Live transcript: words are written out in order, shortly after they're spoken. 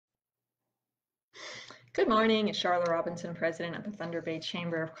Good morning, it's Charlotte Robinson, President of the Thunder Bay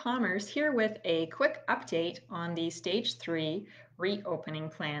Chamber of Commerce, here with a quick update on the Stage 3 reopening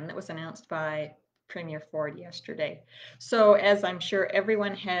plan that was announced by Premier Ford yesterday. So as I'm sure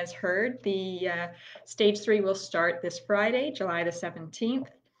everyone has heard, the Stage 3 will start this Friday, July the 17th.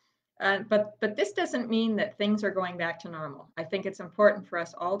 But this doesn't mean that things are going back to normal. I think it's important for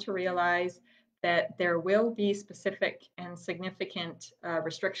us all to realize that there will be specific and significant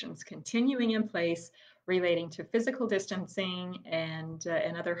restrictions continuing in place relating to physical distancing and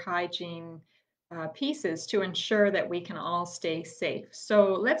other hygiene pieces to ensure that we can all stay safe.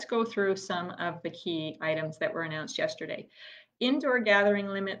 So let's go through some of the key items that were announced yesterday. Indoor gathering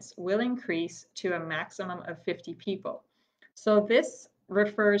limits will increase to a maximum of 50 people. So this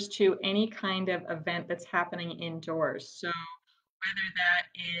refers to any kind of event that's happening indoors. So whether that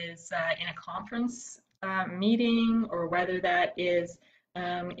is in a conference meeting or whether that is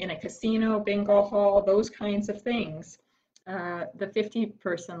in a casino, bingo hall, those kinds of things, the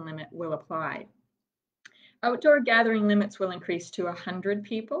 50-person limit will apply. Outdoor gathering limits will increase to 100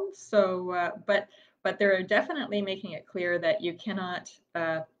 people. So, but they're definitely making it clear that you cannot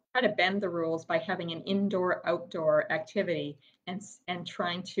try to bend the rules by having an indoor-outdoor activity and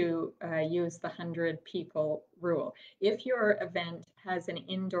trying to use the 100 people rule. If your event has an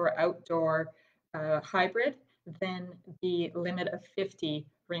indoor-outdoor hybrid, then the limit of 50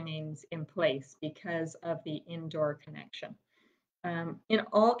 remains in place because of the indoor connection. In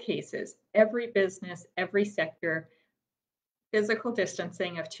all cases, every business, every sector, physical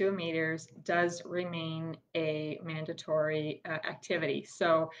distancing of 2 meters does remain a mandatory activity.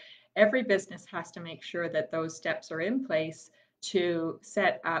 So every business has to make sure that those steps are in place to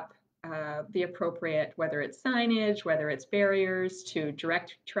set up the appropriate, whether it's signage, whether it's barriers to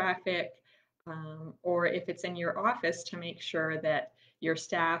direct traffic, or if it's in your office, to make sure that your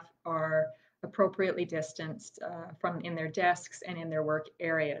staff are appropriately distanced from in their desks and in their work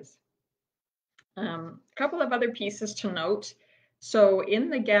areas. A couple of other pieces to note. So in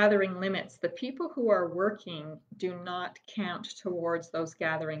the gathering limits, the people who are working do not count towards those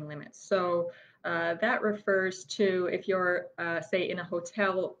gathering limits. So that refers to if you're, say, in a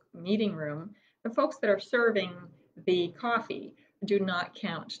hotel meeting room, the folks that are serving the coffee do not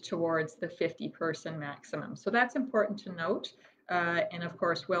count towards the 50-person maximum. So that's important to note. And of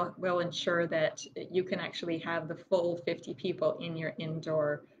course, we'll ensure that you can actually have the full 50 people in your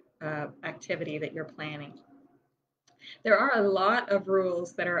indoor activity that you're planning. There are a lot of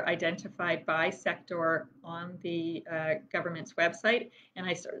rules that are identified by sector on the government's website, and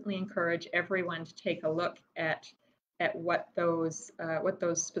I certainly encourage everyone to take a look at what those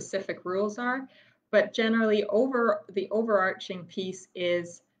specific rules are. But generally, the overarching piece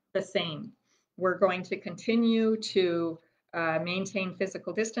is the same. We're going to continue to maintain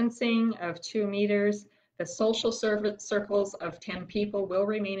physical distancing of 2 meters. The social circles of 10 people will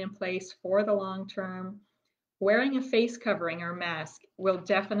remain in place for the long term. Wearing a face covering or mask will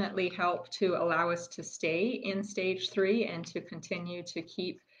definitely help to allow us to stay in stage 3 and to continue to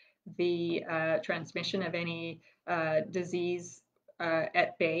keep the transmission of any disease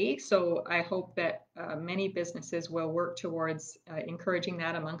at bay. So I hope that many businesses will work towards encouraging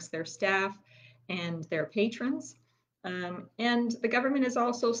that amongst their staff and their patrons. And the government is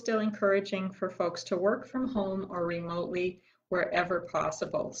also still encouraging for folks to work from home or remotely wherever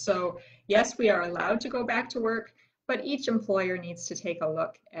possible. So yes, we are allowed to go back to work, but each employer needs to take a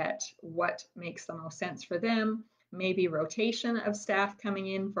look at what makes the most sense for them. Maybe rotation of staff coming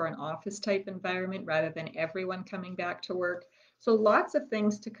in for an office type environment rather than everyone coming back to work. So lots of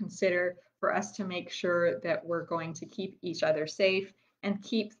things to consider for us to make sure that we're going to keep each other safe and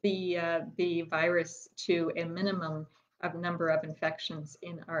keep the virus to a minimum of number of infections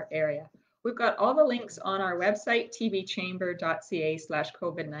in our area. We've got all the links on our website,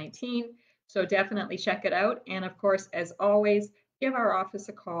 tbchamber.ca/COVID-19. So definitely check it out. And of course, as always, give our office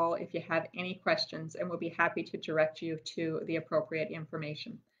a call if you have any questions, and we'll be happy to direct you to the appropriate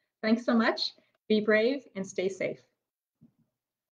information. Thanks so much. Be brave and stay safe.